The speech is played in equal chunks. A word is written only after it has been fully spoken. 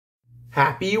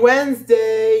Happy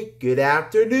Wednesday, good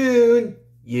afternoon.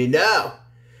 You know,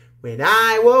 when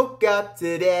I woke up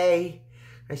today,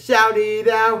 I shouted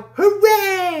out,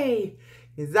 hooray!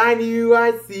 'Cause I knew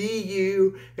I'd see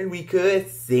you and we could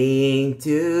sing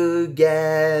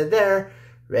together.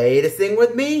 Ready to sing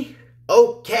with me?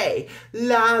 Okay.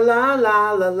 La la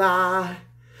la la la.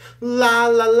 La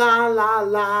la la la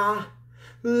la.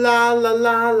 La la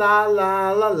la la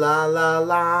la la la la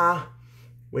la.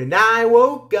 When I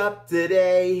woke up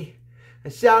today, I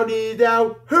shouted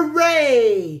out,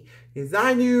 hooray! 'Cause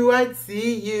I knew I'd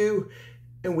see you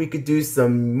and we could do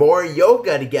some more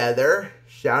yoga together.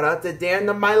 Shout out to Dan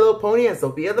the My Little Pony and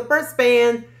Sofia the First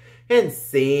Fan. And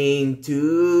sing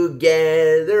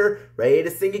together. Ready to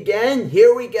sing again?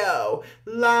 Here we go.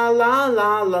 La la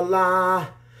la la la.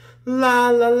 La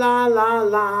la la la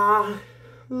la.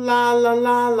 La la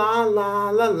la la la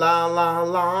la la la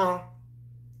la.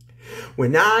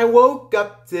 When I woke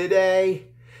up today,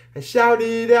 I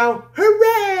shouted out,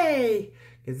 hooray!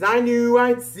 'Cause I knew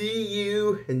I'd see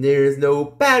you, and there's no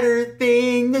better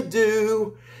thing to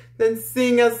do than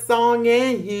sing a song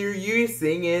and hear you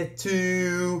sing it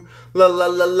too. La la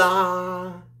la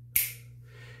la.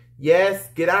 Yes,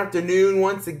 good afternoon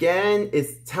once again.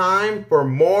 It's time for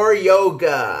more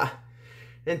yoga.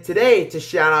 And today, to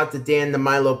shout out to Dan the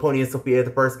My Little Pony and Sofia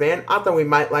the First Fan, I thought we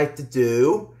might like to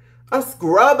do a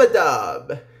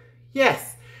scrub-a-dub.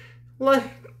 Yes,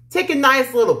 take a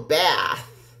nice little bath.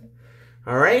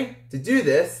 Alright, to do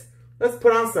this, let's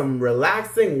put on some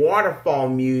relaxing waterfall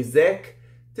music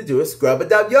to do a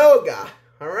scrub-a-dub yoga.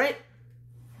 Alright?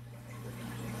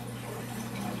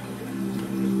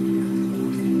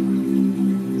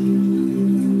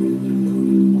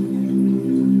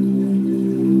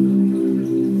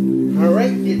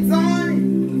 Alright, it's on.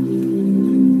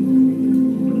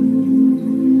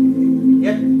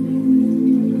 Yep.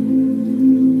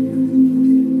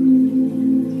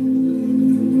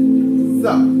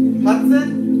 So, Hudson,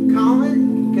 Colin,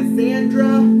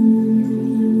 Cassandra,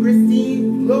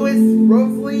 Kristine, Louis,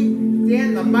 Rosalie,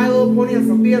 Dan the My Little Pony and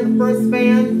Sofia the First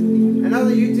Fan, and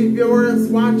other YouTube viewers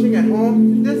watching at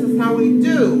home, this is how we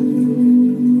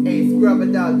do a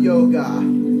scrub-a-dub yoga.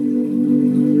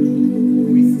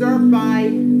 We start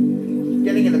by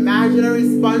getting an imaginary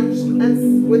sponge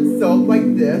and with soap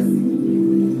like this.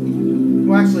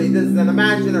 Well, actually, this is an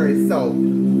imaginary soap.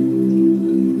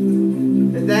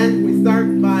 And then we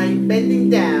start by bending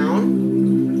down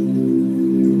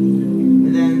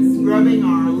and then scrubbing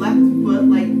our left foot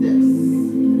like this.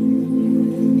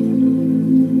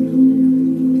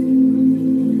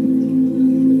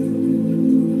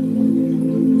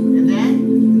 And then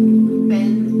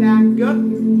bend back up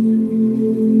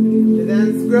and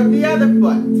then scrub the other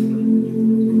foot.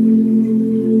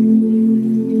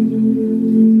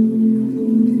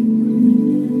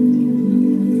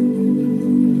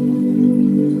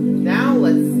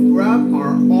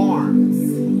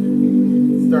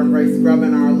 Start by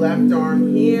scrubbing our left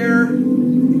arm here.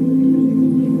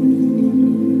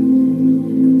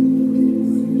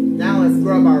 Now let's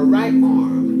scrub our right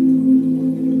arm.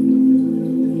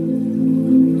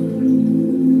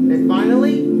 And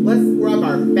finally, let's scrub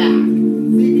our back.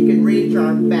 See if you can reach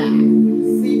our back.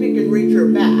 See if you can reach your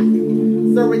back.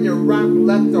 Start with your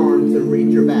left arm to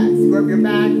reach your back. Scrub your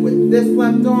back with this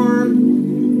left arm.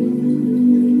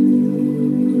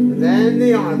 And then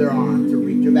the other arm to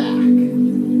reach your back.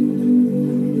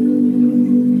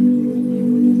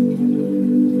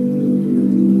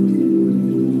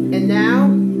 And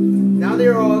now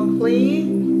they're all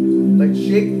clean. Let's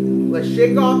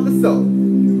shake off the soap.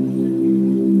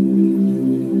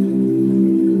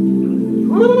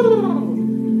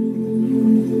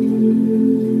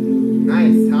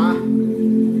 Nice, huh?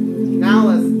 Now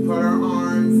let's put our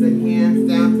arms and hands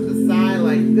down to the side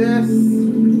like this.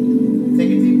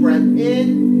 Take a deep breath in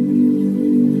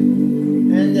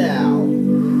and out.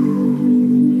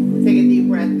 Take a deep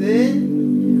breath in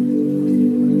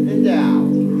and out.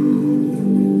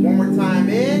 One more time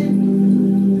in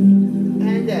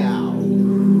and out.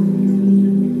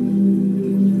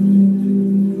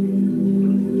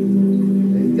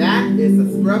 And that is a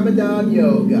scrub-a-dub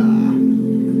yoga.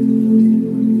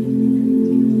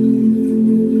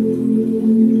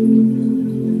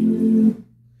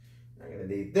 Not gonna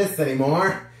need this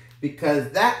anymore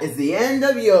because that is the end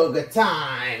of yoga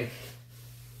time.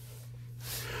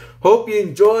 Hope you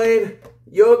enjoyed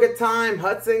yoga time.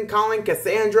 Hudson, Colin,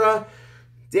 Cassandra,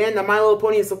 Dan the My Little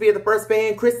Pony and Sofia the First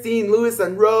Fan, Kristine, Louis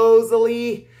and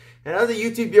Rosalie, and other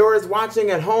YouTube viewers watching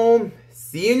at home.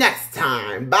 See you next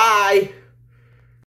time. Bye.